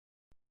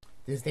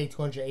This is day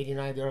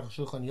 289 of the Aruch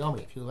HaShulchan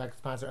Yomi. If you would like to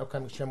sponsor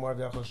upcoming share more of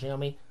the Aruch HaShulchan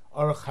Yomi,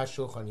 Aruch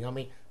HaShulchan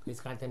Yomi,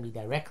 please contact me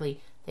directly.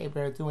 Today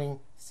we're doing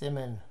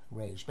Siman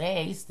Reish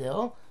Bey,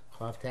 still,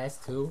 Chav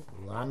Test to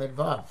Lamed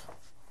Vav.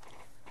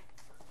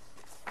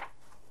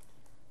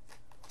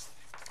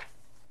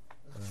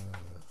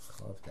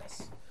 Chav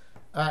Test.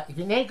 If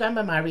you name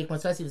Gamba Marik,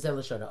 Mosasi V'Zel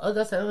L'Shona,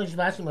 Odos Ha'El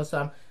Shvashi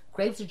Mosam,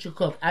 grapes that you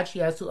cook,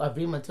 actually has to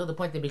avim until the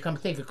point they become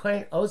thick.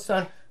 Kohen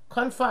Oson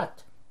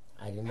Konfat.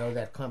 I didn't know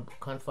that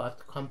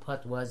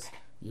kompot was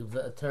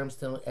a term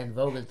still in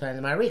vogue at the time of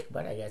the Marik,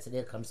 but I guess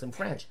it comes from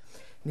French.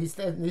 You make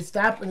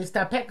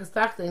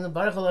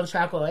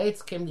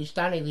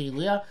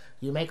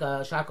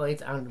a shako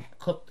eitz on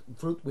cooked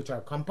fruit, which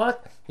are kompot.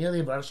 You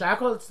make a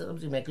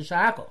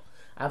shako.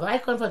 But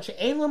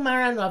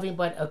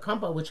a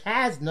kompot which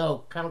has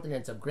no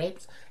countenance of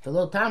grapes, the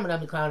low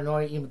tamid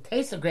nor even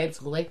taste of grapes,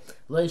 a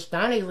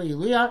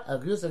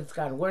grues that's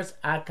gotten worse,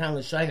 ad kan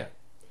l'shoiner.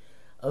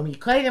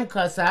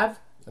 Kasav,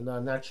 although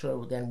I'm not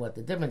sure then what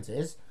the difference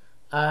is,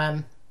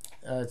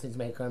 since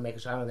we're going to make a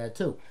shot on that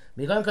too.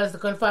 Before he wrote that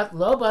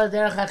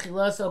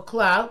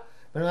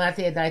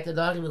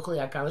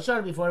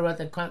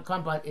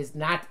kompot is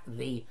not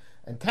the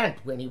intent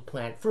when you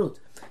plant fruit.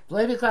 The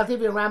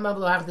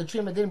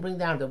Trima didn't bring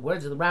down the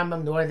words of the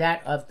Rambam nor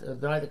that of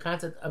nor the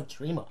concept of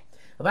Trima.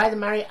 Of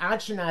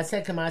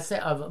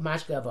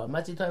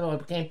mashka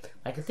became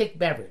like a thick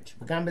beverage.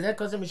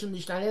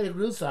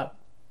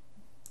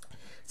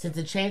 Since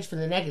it changed from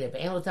the negative,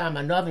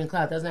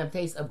 doesn't have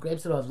taste of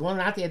grapes at all.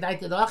 Now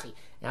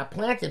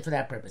planted for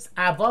that purpose.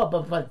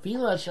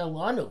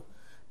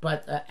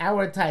 But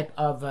our type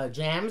of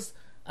jams,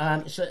 they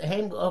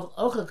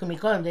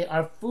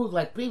are food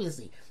like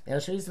previously.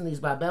 They'll show you some of these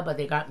babel, but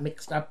they got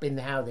mixed up in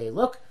how they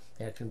look.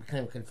 They can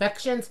become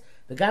confections.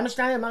 They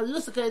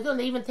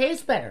even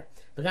taste better.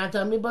 You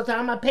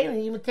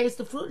even taste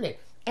the fruit in it.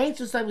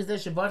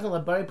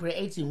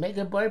 You make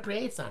a bari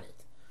pre-eitz on it.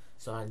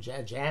 So on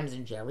jams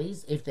and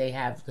jellies, if they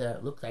have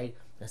they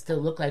still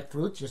look like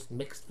fruits, just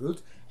mixed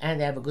fruits, and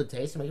they have a good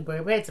taste, make a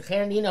bari pre-eitz. The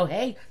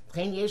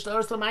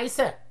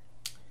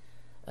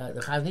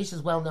Chazon Ish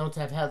is well known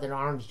to have held an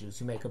orange juice.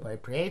 You make a bari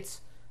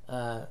pre-eitz.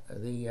 And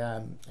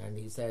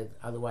he said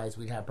otherwise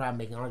we'd have a problem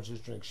making orange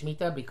juice during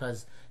Shemitah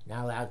because you're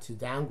not allowed to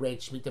downgrade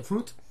Shemitah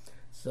fruit.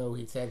 So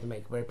he said to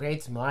make bari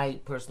pre-eitz. My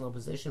personal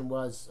position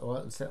was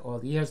all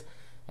the years,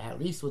 at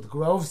least with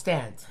Grove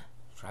Stand,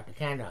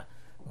 Tropicana,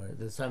 or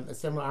there's some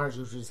similar orange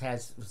juice which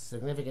has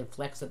significant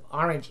flecks of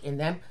orange in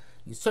them,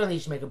 you certainly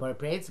should make a bari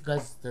pre-eitz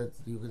because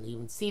you can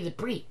even see the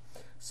pre.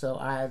 So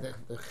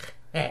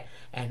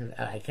and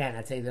I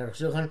cannot say the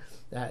Shulchan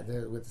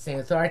with the same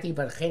authority,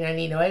 but I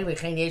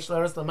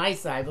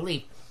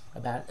believe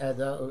about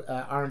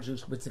the orange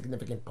juice with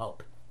significant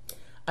pulp.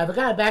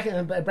 Back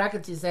in the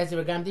brackets, he says, he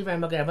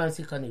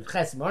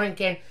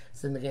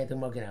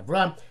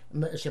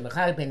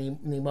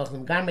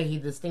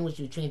distinguished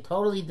between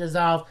totally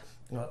dissolved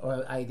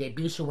or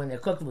debusha when they're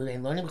cooked, and when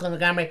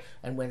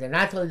they're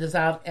not totally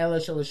dissolved,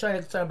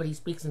 but he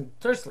speaks in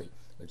tersely,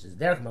 which is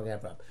Derek Mogen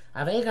Avram.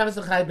 Is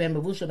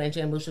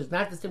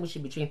not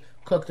distinguishing between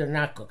cooked or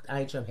not cooked.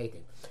 I am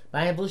hating.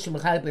 Distinguishes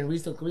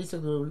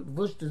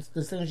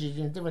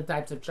between different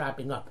types of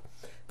chopping up.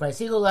 For a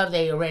single love,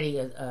 they already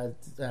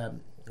disagree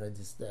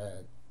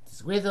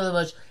with the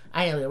Levush.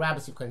 I know the Rabbi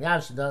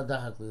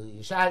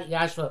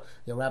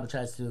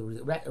tries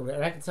to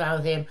reconcile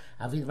with him.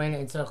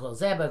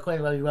 According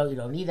to what he wrote, you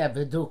don't need that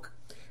viduk.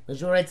 We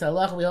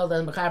hold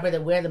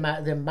that where the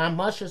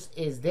mamashus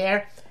is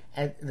there,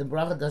 and the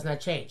bracha does not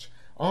change.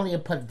 Only a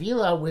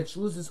padvila, which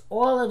loses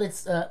all of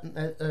its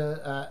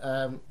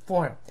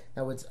form.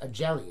 Now it's a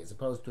jelly as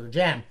opposed to a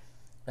jam.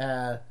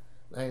 And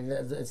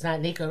it's not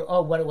nikar.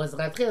 Oh, what it was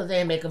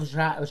they make of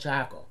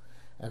shako,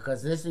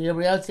 because this is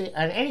reality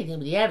on anything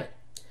but the evan.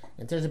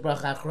 In terms of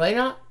bracha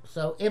achroina,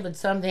 so if it's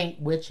something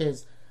which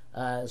is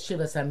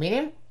shiva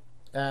saminim,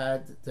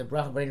 the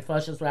bracha brain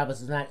fashos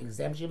rabbis does not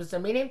exempt shiva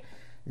saminim,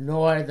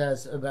 nor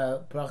does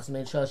bracha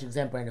saminim shosh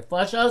exempt brain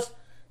fashos.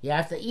 You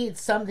have to eat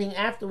something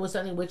afterwards,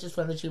 something which is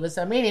from the shiva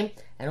saminim,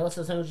 and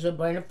also something which is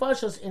brain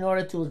fashos, in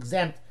order to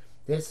exempt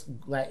this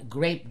like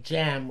grape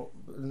jam,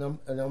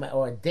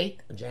 or a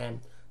date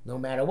jam, no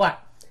matter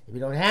what. If you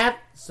don't have,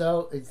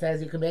 so it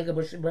says you can make a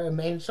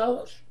main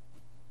sholosh,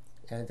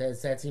 and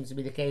that seems to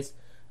be the case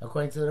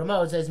according to the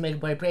Ramo. It says make a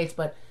bari pre-eitz,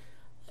 but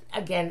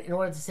again, in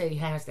order to say he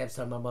has to have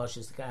some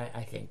mamoshes,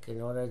 I think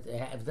in order to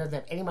have, if it doesn't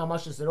have any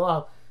mamoshes at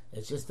all,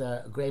 it's just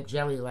a grape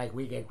jelly like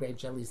we get grape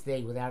jellies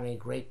today without any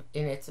grape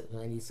in it,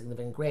 any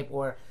significant grape,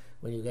 or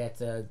when you get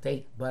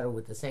date butter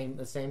with the same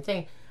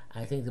thing.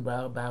 I think the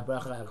bracha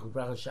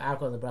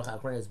sha'ako and the bracha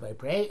akron is by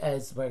pray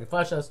as by the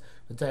fashos.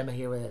 The time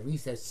here where at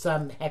least there's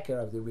some hecker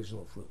of the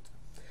original fruit.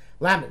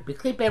 Lamed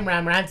b'klipem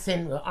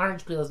ramransin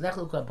orange peels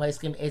nechluka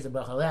paiskim is a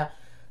bracha leh.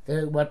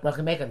 What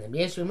bracha make on them?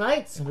 Yes, we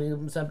might.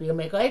 Some people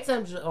make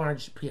some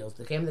orange peels.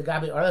 They came to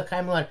Gabi Orla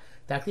Kaimalon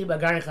Takli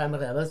Bagarni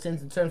Kaimalon.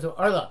 Since in terms of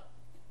Orla,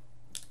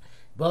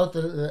 both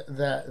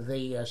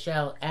the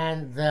shell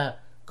and the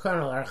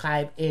kernel are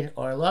chayv in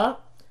Orla.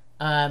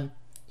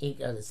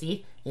 the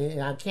seed.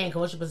 Can't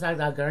kosher beside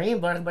the garim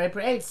baruch bari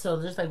prates.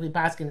 So just like we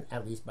paskin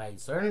at least by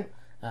certain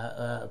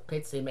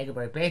pits, they make a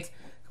bari prates.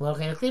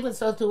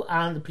 So too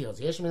on the peels.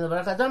 Yeshmin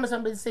levarach adama.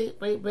 Somebody say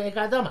break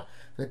adama.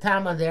 The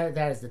time on there,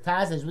 that is the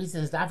taz. There's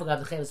reasons the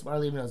afagav the cheves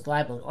barley even though it's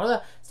liable in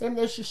orla. Same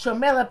there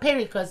shomer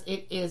peri because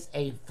it is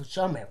a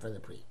shomer for the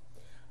pre.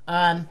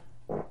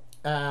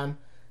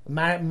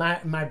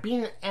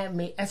 Marbin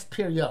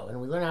Espirio,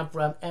 and we learn out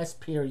from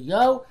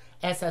Espirio,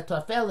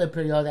 Esatofel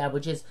Espirio, that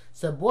which is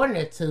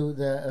subordinate to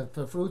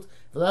the fruit.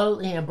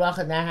 And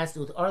bracha, that has to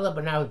do with orla,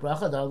 but not with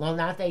bracha, though. No,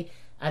 not they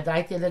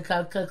adaite the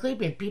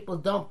klipping. People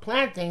don't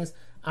plant things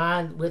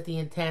on with the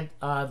intent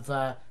of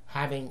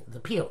having the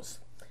peels.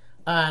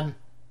 It's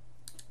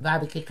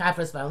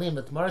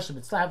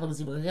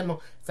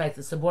like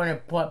the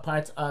subordinate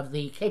parts of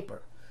the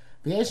caper.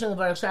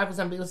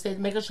 Some people say to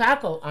make a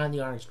shackle on the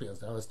orange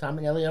peels. That was Tom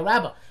and Elia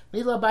Rabba.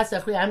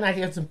 I'm not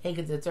here to make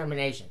a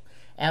determination.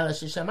 Ella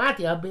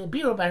Shishamati, I'll be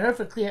by her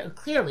for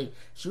clearly.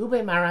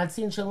 Shurube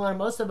Maransin Shalon,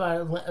 most of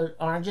our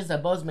oranges are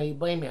both made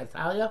by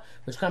Italia,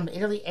 which come from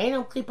Italy.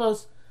 Ain't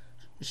clipos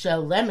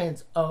shell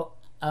lemons or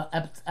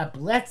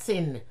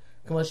abletzin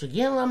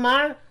Kamoshagian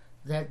Lamar,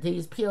 that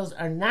these peels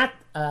are not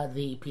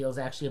the peels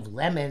actually of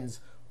lemons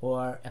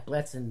or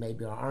abletzin,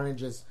 maybe, or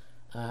oranges.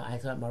 I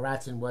thought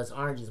Maratzin was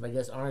oranges, but I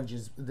guess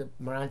oranges, the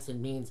Maratzin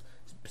means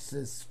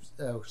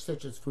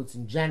citrus fruits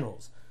in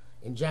general.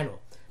 But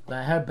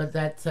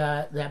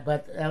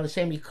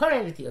Elishemi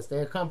Korenitios,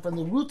 they come from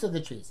the roots of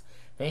the trees.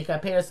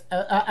 Veimkaperos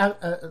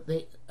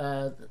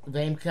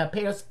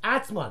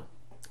Atzmon,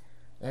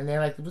 and they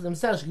like to do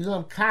themselves.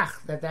 Gilam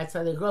Kach, that's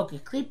how they grow.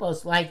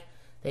 Kiklipos, like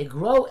they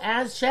grow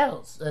as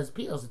shells, as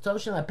peels. The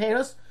Toshan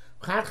Aperos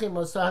Chachim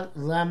Osan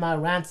Lama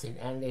Rantzin,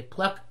 and they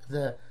pluck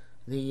the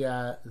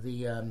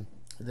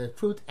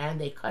fruit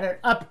and they cut it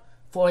up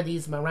for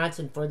these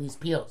marantzin, for these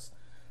peels.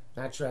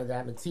 Not sure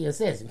that Matthias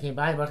is. It came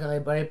by if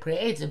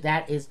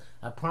that is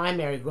a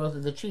primary growth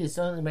of the tree,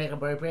 so they make a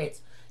bari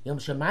prates. Yom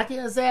Shamati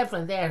Azeh,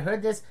 from there I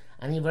heard this,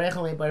 and he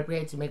varechal bari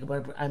prates to make a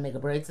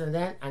prates, and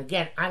then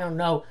again I don't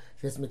know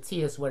this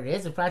Matthias what it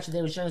is. If Rashi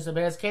they were showing so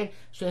bears came,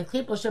 showing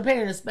klipo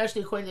shapen,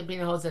 especially according to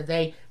Bina holds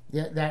that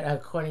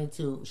according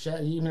to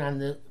even on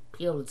the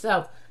peel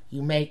itself,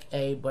 you make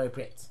a bari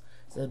prates.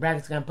 So the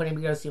brackets going to put in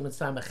Biros Yom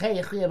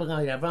Samachay Yechliya we're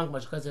going to have wrong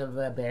much because of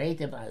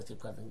Bereitiv Ayosif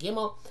Katan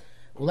Gimel.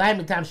 Ulay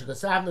Mitam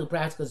Shekosavnu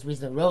practical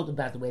reason wrote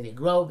about the way they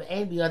grow.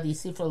 And beyond the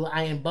Sifra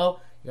Ayin Bo,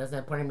 he doesn't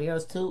have put in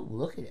Biros too.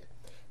 We'll look at it.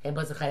 And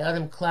but the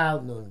Chayadim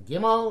Cloud Nun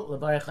Gimel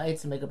Levarech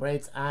Ha'itz to make a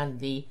braids on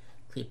the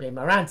Klipe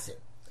Marantzin.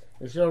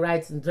 The Shul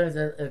writes in terms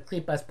of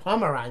Klipas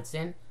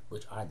Pomerantzin,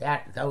 which are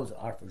those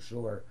are for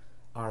sure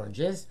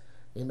oranges.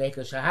 They make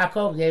a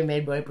Shahako. They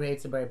made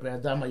braids and braids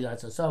Adama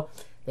Yatso. So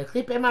the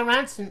Klipe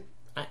Marantzin.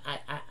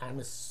 I'm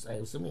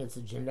assuming it's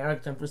a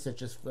generic term for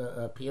citrus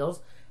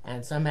peels,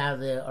 and somehow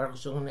the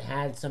Aruch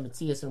had some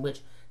mitzias in which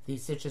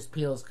these citrus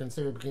peels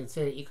considered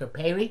ikar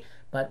peri,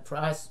 but for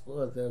us,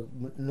 the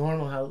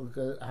normal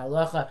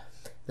halacha,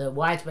 the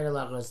widespread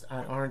halacha is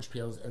on orange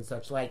peels and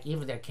such like.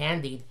 Even if they're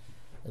candied,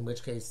 in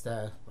which case,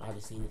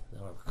 obviously,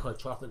 they're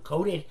chocolate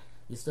coated,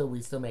 we still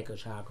make a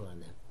chocolate on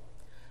them.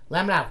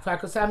 Lamrab,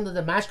 Farkosam,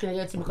 the Mashkin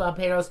Yetzim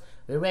Peros,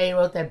 the Ray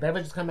wrote that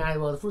beverages come out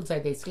of all the fruits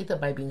like they skita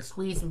by being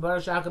squeezed and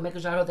Barashaka, make a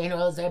shaka, they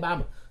know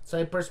Zabam,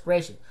 so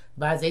perspiration.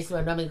 But they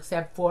still nothing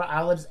except for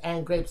olives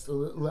and grapes. Gam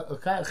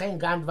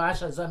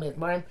Vasha, Zomet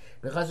Marim,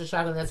 because of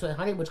shaka, that's why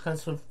honey, which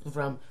comes from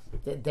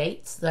the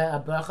dates,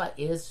 the bracha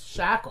is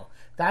shako.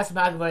 That's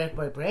Bag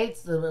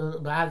Barbrates, the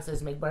Bag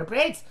says make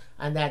Barbrates,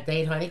 and that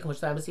date honey,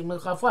 Kushtabasim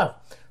Chafov.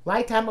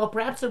 Light time, or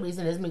perhaps the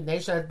reason is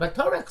Mignation, but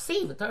Torah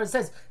Ksiv, the Torah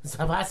says,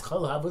 Zavas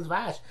Cholav with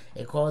Vash.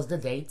 It calls the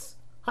dates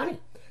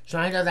honey.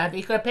 Trying to that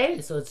Ikar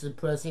Peri, so it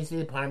seems to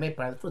be the part of the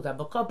fruit.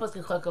 Abakopas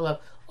can Chokolov,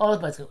 all the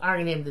parts can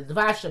argue the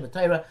Dvash, the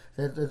Torah,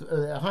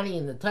 the honey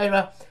in the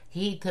Torah.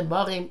 He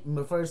Timborim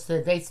refers to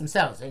the dates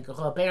themselves. In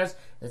Kochol Pears,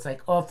 it's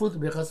like all fruit,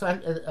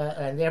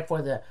 and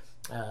therefore the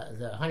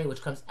honey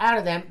which comes out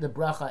of them, the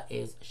bracha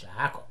is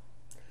Shahako.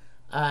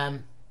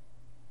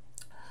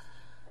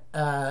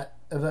 So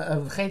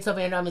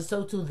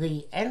to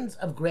the ends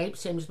of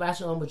grapes,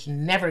 which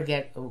never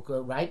get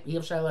ripe.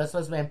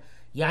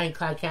 Yain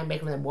Klai can't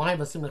make them wine,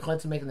 but Sim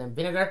to make them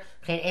vinegar.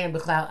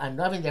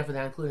 Therefore,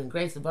 they're including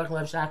grapes. The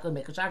Barchan Shako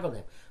make a shako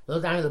them. Low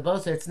down to the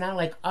bosa, it's not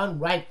like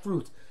unripe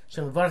fruit.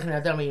 You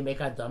make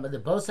Adama. The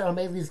bosa are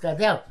made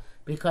gadel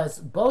because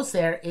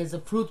boser is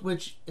a fruit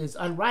which is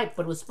unripe,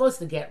 but was supposed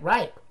to get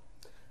ripe.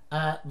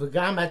 And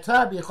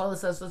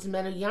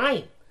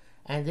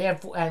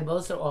therefore, and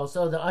boser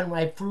also the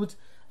unripe fruit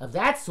of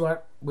that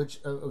sort,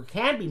 which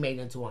can be made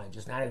into wine,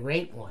 just not a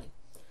grape wine.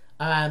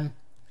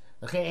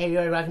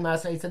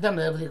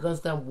 It goes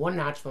down one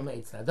notch from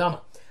Eitz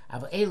Adama.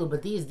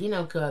 But these these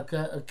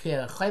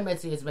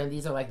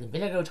are like the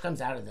vinegar which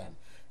comes out of them.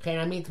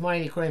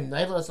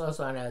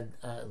 Also on a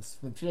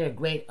material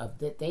grade of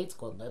dates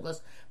called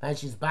Noivlos,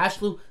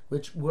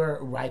 which were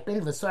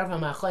ripened, but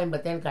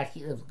then got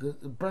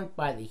burnt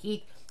by the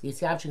heat. The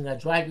Yiscaption got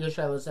dried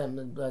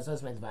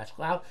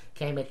Yosha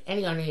can't make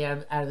any honey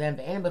out of them,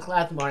 but any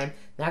Bechlat Morim,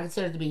 not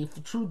considered to be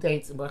true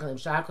dates in Baruch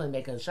Shako and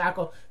make a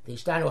Shako, the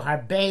Ishtanu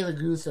Harbe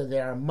Lagusa, they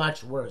are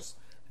much worse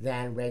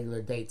than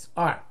regular dates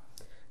are.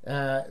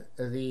 The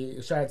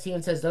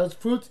Sharatzian says those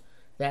fruits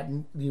that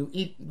you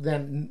eat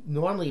them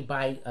normally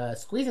by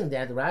squeezing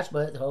them, the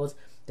Rashba holds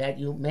that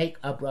you make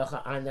a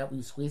bracha on that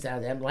we squeeze out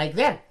of them like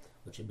them,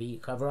 which would be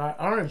cover our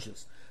orange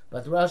juice.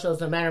 But the Rosh shows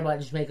no matter what,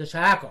 you should make a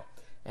shako,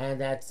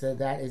 and that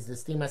is the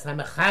stimas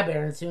hamachaber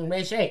and simun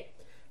reishei.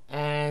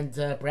 And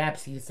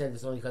perhaps he said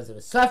this only because of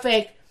a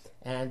suffix,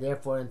 and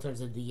therefore in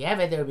terms of the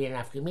Yevid there would be an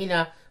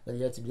afkamina, but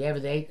the Yotzi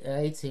Yevid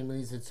ate him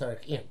leaves the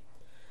tzarek in.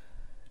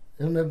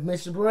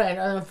 Mr. Brewer and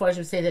other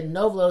unfortunately say that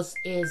novlos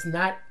is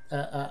not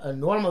a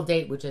normal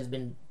date which has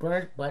been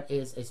burnt, but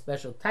is a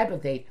special type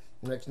of date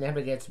which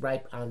never gets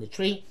ripe on the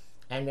tree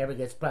and never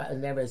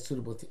is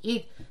suitable to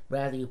eat.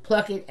 Rather, you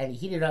pluck it and you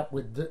heat it up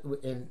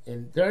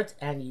in dirt,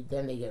 and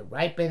then they get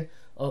ripened,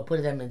 or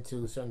put them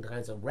into certain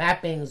kinds of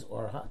wrappings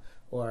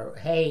or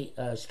hay,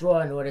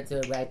 straw, in order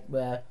to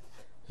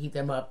heat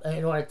them up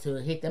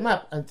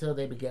until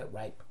they get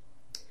ripe.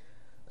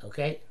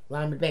 Okay,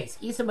 Lamed base.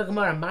 Isa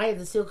Magamara, Maya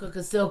the silka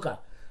kasilka.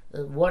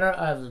 The water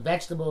of the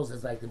vegetables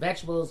is like the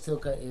vegetables.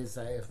 Silka is,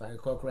 if I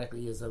recall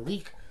correctly, is a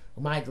leek.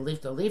 Maya the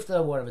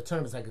lifta. Water of a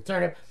turnip is like a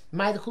turnip.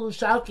 Maya the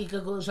kulushalki,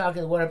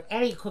 the water of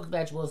any cooked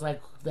vegetable is like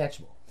a cooked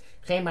vegetable.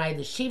 Maya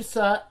the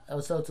shivsa,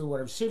 also to the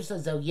water of shivsa,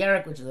 zel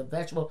yerek, which is a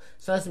vegetable.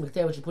 Sosim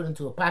ktera, which you put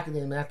into a pocket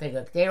in the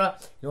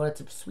ktera in order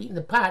to sweeten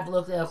the pot.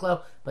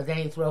 But then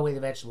you throw away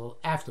the vegetable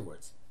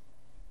afterwards.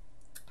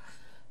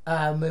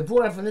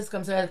 Mevura, from this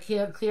comes out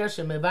clear.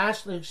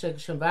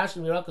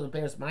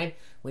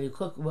 When you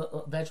cook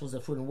vegetables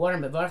of fruit and water,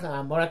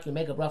 you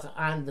make a bracha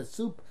on the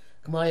soup,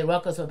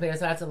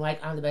 like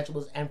on the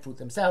vegetables and fruit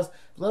themselves.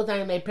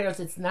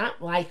 It's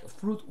not like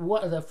fruit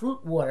water. The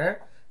fruit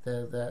water,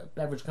 the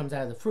beverage comes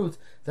out of the fruit.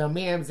 The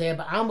minam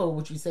zeba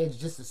which we say is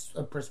just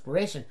a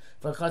perspiration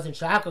for a cousin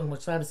shakon,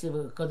 which where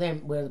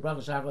the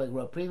bracha shakon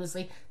wrote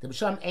previously. The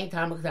b'sham ain't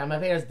tamak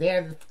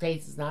there. The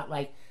taste is not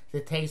like the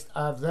taste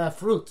of the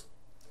fruit.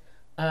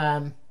 But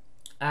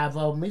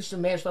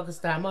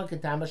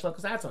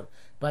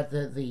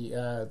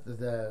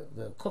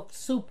the cooked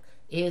soup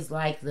is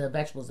like the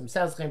vegetables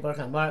themselves. They never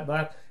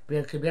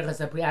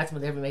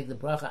make the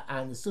bracha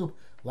on the soup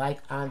like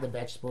on the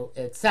vegetable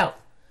itself.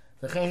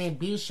 Saying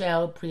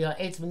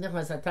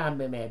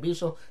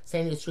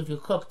it's true if you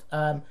cooked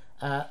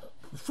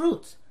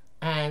fruit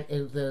and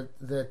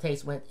the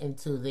taste went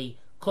into the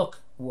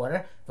cooked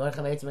water.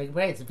 To make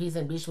bread. If he's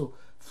in bishul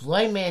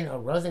floimen or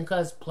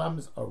rosencus,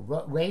 plums or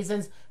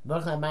raisins,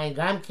 bracha mayim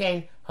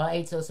gamkein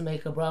ha'etz also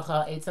make a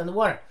bracha ha'etz on the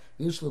water.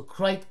 Bishul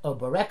kroit or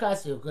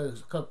barekas, you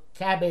cook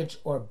cabbage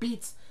or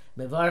beets,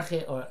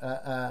 mevarchit or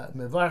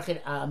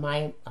mevarchit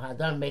mayim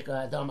hadam, make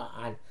a hadama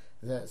on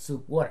the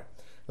soup water.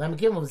 Let me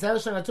give them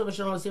Zelshon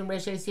Atuvashon Osim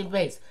Reshe Sim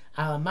Base.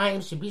 Mayim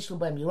Shibishlu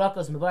by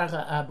Mirakos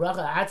Mevarcha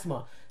Bracha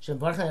Atzma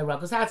Shemvarcha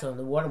Rakos Atzma.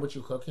 The water which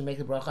you cook, you make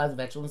the bracha of the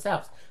vegetable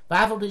themselves.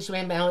 Bafel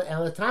Bishmem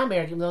El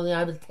Tamber, even though they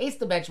are able to taste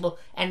the vegetable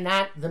and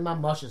not the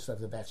mamoshes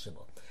of the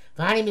vegetable.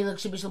 Vani Miluk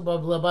Shibishlu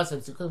Blabasa,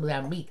 it's cooked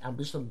without meat. I'm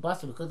Bishlu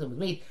Basa, we cook them with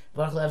meat.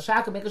 Bracha Lev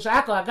Shaka, make a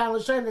Shaka. I got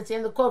Lashem, that's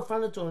in the quote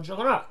from the Torah and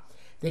Shulchan Aruch.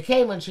 They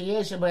came when she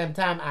yesh b'hem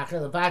tam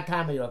achel levad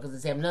tam york,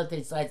 because they have no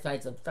taste of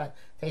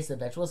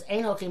vegetables.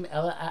 Ein hokim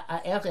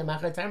elchem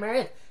achel tam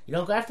erik. You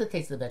don't have to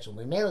taste the vegetable.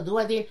 We may do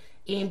adin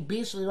in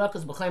bishli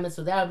rokas b'chayim.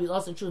 So that would be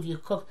also true if you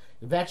cook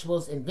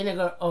vegetables in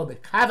vinegar or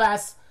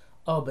bekavas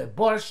or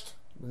beborscht,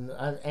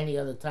 any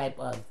other type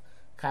of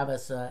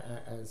kavas,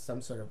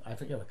 some sort of, I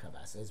forget what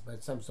kavas is,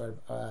 but some sort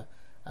of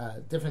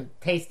different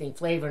tasting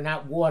flavor,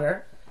 not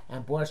water.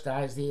 And borscht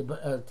obviously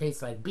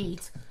tastes like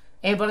beets.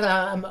 And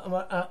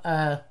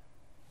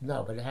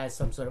no, but it has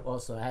some sort of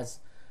also has,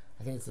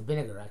 I think it's the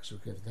vinegar actually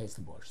because it tastes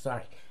the borscht.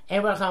 Sorry.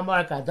 Don't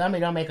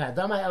make has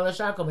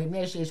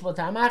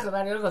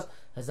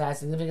a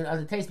significant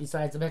other taste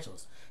besides the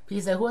vegetables.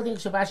 If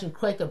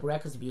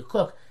you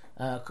cook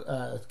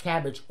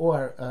cabbage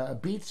or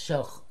beets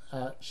shel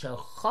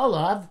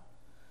cholav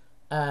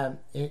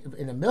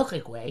in a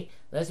milky way,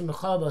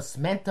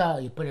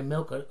 you put in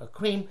milk or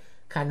cream.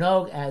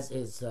 Kanog, as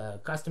is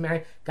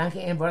customary. Ganke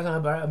and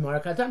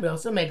we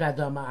also make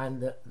adama on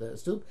the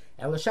soup.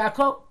 El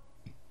shako.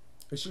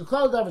 The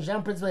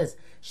general principle is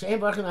she'en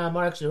barchim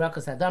amarak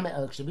shirakas adama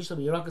el kshebishlo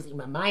b'yirakas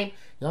imamayim.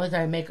 The only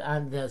time I make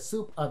on the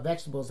soup of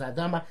vegetables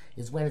adama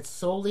is when it's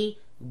solely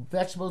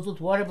vegetables with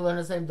water, below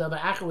the same davar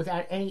acher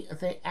without any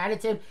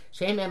additive.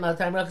 She'en al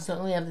time yirakas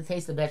only have the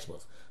taste of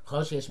vegetables.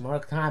 Choshesh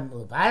marak time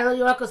levaila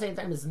yirakas. Same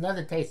time is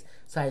another taste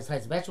besides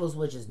vegetables,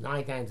 which is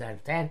 9 times out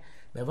of 10.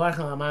 You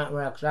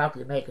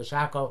make a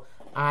shako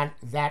on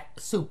that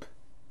soup.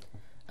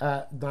 This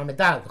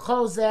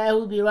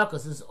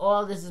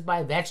is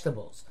by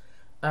vegetables.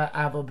 By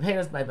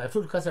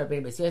fruit,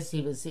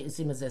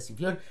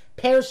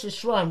 pears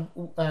shishron,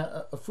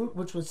 a fruit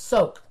which was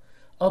soaked.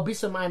 or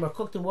bisamayim, or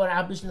cooked in water,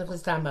 al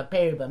bishnichlis tam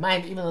ba'peri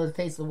b'mayim, even though the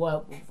taste of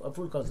water, of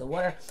food goes to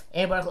water.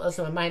 Ein barach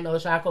also b'mayim el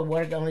shakol,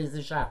 water only is the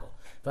shakol.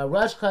 But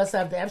Rosh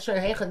Kosav, the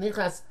Efshar Hecha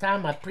Nichlas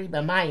Tam Pri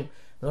B'mayim.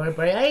 Lord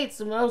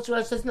B'Reitz,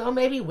 Rosh says, no,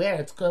 maybe where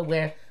it's good,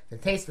 where the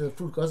taste of the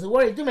fruit goes to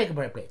water, you do make a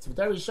B'Reitz. But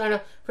Dari Shana,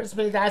 first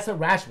minute, that's a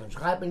Rashman.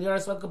 Shchab Ben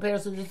Yoros, what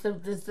compares to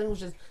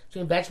distinguishes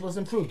between vegetables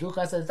and fruit.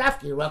 Dukas says,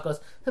 Zafki, Rokos,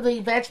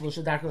 the vegetables,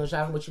 Shadakar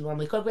Noshavim, which you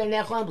normally cook, and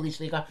Nechon,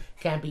 B'Lishlika,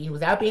 can't be eaten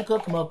without being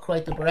cooked, Mo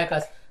Kroit to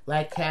Berekas,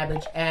 like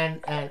cabbage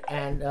and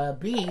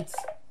beets.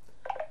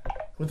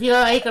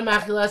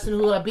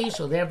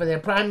 Therefore, their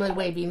primary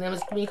way being them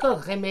is to be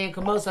cooked, and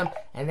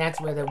that's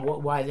where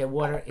why their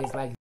water is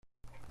like.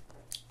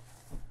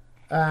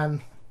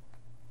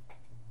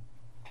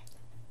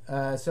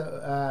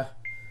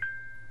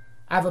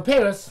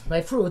 Avoperos,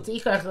 my fruits,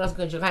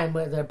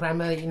 where they're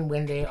primarily eaten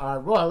when they are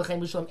raw.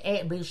 Therefore,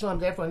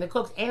 when they're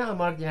cooked,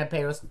 when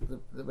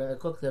they're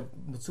cooked, the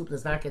soup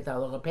does not get the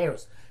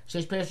avoperos.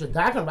 Of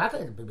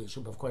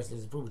course,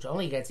 there's a fruit which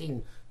only gets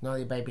eaten not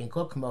only by being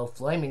cooked,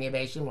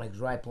 like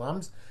dry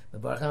plums. The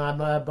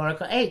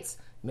baraka eights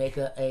make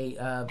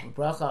a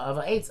bracha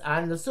of eights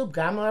on the soup.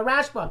 Gamma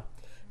rashba.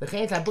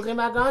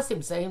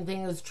 Same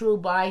thing is true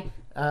by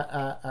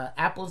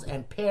apples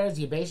and pears.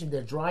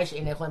 They're dry,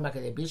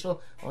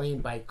 only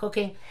eaten by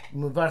cooking.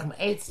 You want to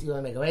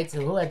make a eights.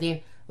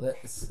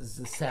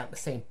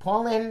 St.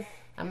 Paulin.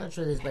 I'm not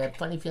sure this, but I have a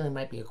funny feeling it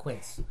might be a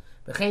quince.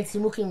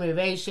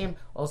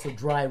 Also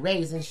dry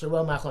raisins,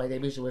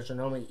 which are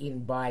normally eaten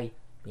by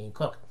being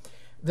cooked.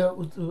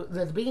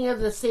 The beginning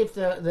of the sif,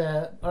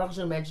 the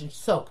Aruch mentioned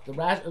soak. The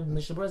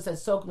Mishnah Berurah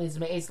says soak means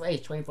me'es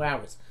le'es, 24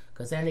 hours,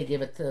 because then they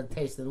give it the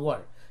taste of the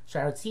water.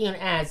 Sharatzion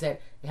adds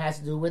that it has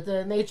to do with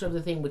the nature of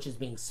the thing which is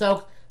being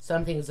soaked.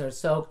 Some things are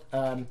soaked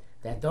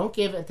that don't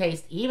give a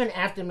taste even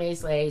after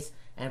me'es le'es,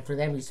 and for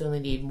them you certainly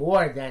need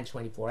more than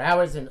 24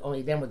 hours, and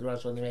only then would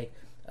Rosh only make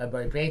a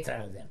b'rei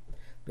out of them.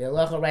 The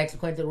halacha writes,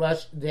 according to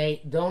Rosh, they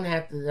don't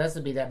have to, it has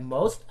to be that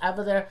most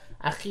of their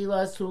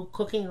achilas through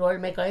cooking in order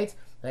to make ha'etz,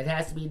 but it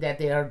has to be that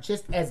they are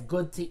just as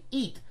good to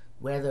eat,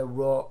 whether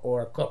raw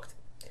or cooked.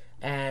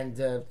 And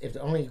if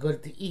they're only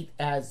good to eat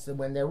as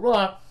when they're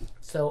raw,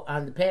 so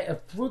on the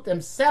fruit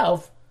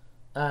themselves,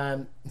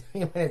 when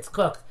it's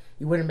cooked,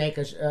 you wouldn't make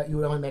you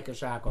would only make a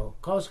shako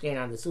koshkein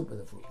on the soup of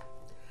the fruit.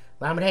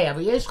 Some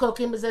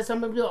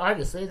people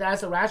argue. So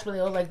that's a Rashba.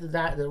 They all like the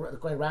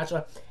coin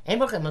Rashba.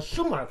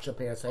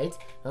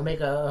 They'll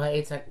make a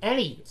hates on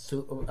any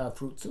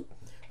fruit soup.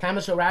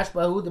 Tamash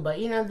Rashba who the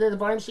ba'ina the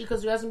barim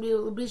shikas doesn't be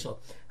bishul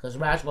because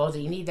Rashba also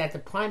you need that the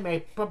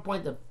primary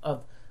point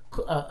of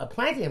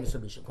planting them is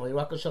bishul. Koi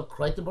raka shel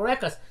kroit the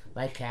borekas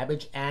like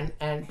cabbage and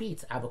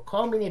beets.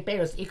 Avokol mini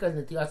bears ikas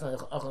netias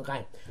on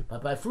kaim.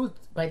 But by fruit,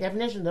 by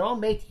definition, they're all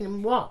made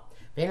in raw.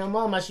 And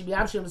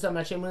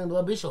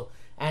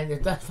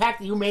the fact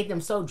that you made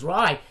them so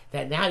dry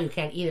that now you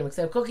can't eat them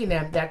except cooking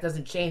them, that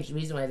doesn't change the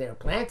reason why they were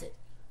planted.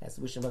 That's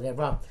the Mishnah get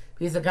wrong.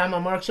 Because the gamma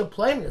marks shall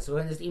plum this, so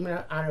when there's even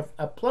on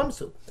a plum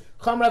soup.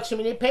 And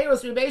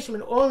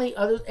only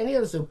any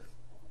other soup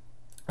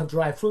of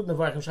dry fruit,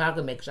 Navarkim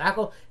Shaka, make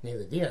Shako,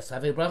 neither Dina,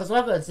 Safek Brachas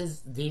Waka, it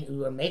says you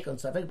will make on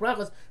Safek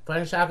Brachas,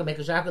 Farin Shaka, make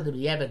a Shako, the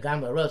Yeva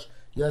Gamma Rosh,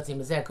 Yotzim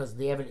is there, because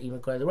they haven't even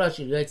called the Rosh,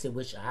 Yotzim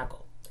with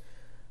Shako.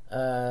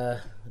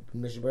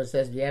 Mishnah Berurah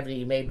says,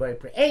 you made by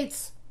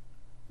eights.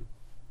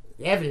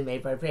 You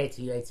made by eights,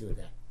 you ate with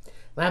that.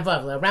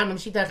 Rambam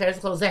Shita Cheres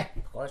Chloseh,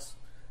 of course.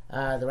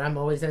 The Rambam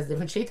always has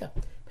different Shita.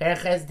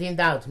 Perches Din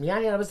Daut.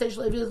 Miyani Rabasation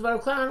Levi is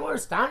Varuklan. We're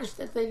astonished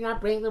that they did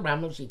not bring the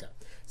Rambam Shita.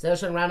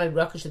 Session Rambam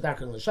Rakish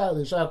Dakar Lishal,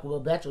 Lishal will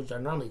bet which are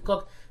normally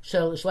cooked.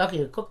 Shel Shlaki,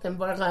 you cook them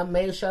Varuklan,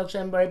 May Shel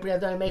Shem Bari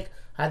Priyadon, make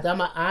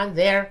Hadama on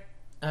their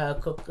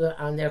cooked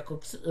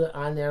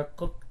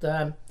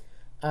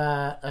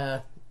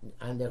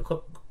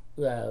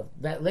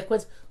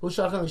liquids,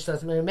 assuming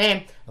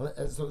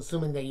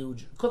that you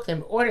cook them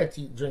in order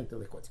to drink the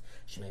liquids.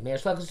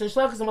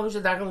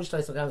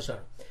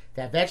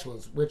 That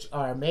vegetables which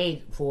are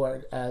made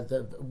for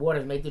the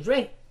water made to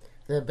drink,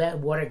 the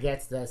water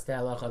gets the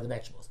stalach of the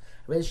vegetables.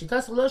 Well,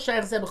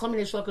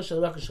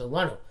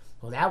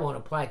 that won't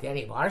apply to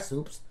any of our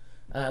soups.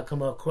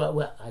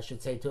 Well, I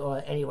should say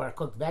to any of our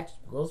cooked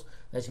vegetables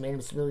that you made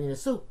them in a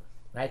soup.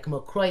 Right?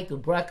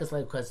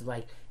 Because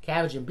like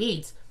cabbage and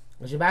beets,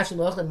 when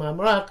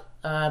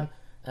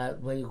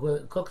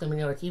you cook them in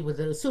your tea with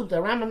the soup, the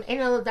Rambam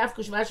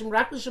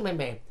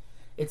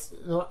it's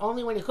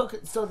only when you cook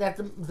it so that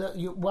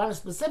you want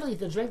specifically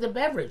to drink the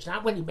beverage,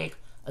 not when you make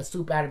a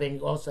soup out of it and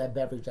you also have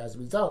beverage as a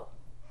result.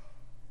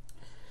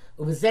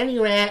 Certainly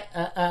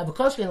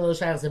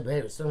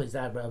it's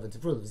not relevant to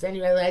fruit. So there's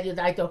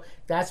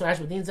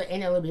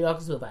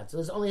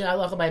only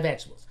halacha by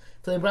vegetables.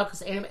 And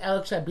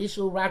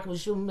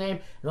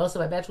also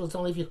by vegetables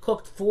only if you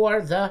cooked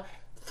for the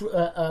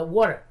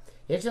water.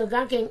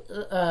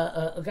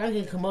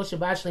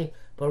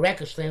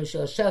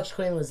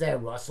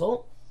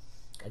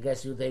 I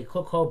guess they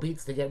cook whole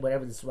beets to get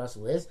whatever this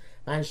rustle is.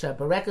 Where they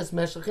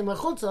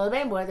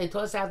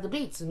toss out the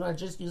beets and not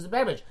just use the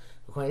beverage.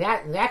 According to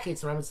that, in that case,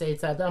 the Rambam say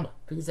it's Adama.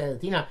 Because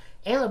Tina,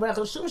 Ela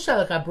bracha shum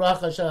shalaka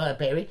bracha shal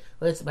peri.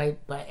 It's by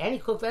any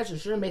cooked vegetable, you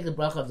shouldn't make the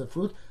bracha of the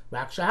fruit.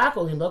 Rak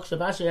shahako himlok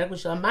shabash yerek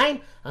shal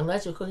mayim,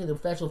 unless you're cooking the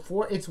vegetable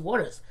for its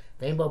waters.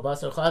 Veimbo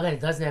basar chalav, and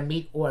it doesn't have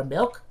meat or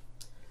milk.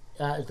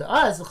 To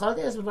us, the chalav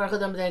is bracha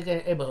dama. Then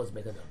Eberhos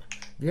make a dama.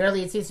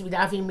 Really, it seems to be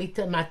dafim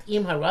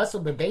matim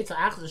harasul bebeitz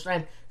achas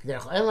shleim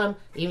k'derech olam.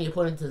 Even you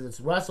put into this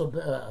russell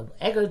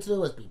egg or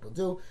two, as people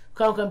do.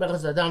 Kokam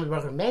brachas adama, the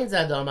bracha remains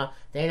adama.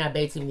 They not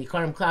beitzim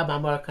nikarim klab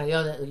amar.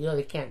 You know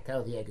they can't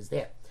tell the egg is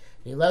there.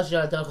 You love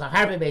shadocha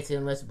harbe beitzim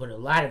unless you put a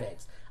lot of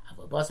eggs.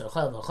 Basar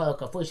chalav chalav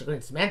kafush you're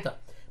going to cement them.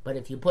 But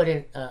if you put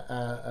in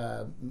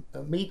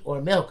meat or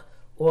milk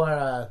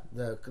or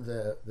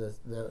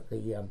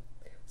the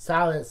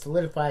solid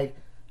solidified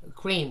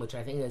cream, which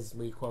I think is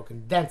we call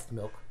condensed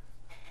milk.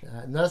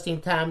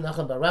 Nosim tam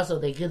nacham barasul.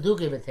 They do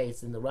give a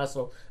taste in the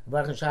russell.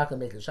 Baruch Shaka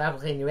make a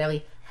shakal chen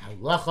yireli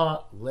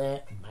halacha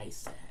le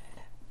ma'aseh.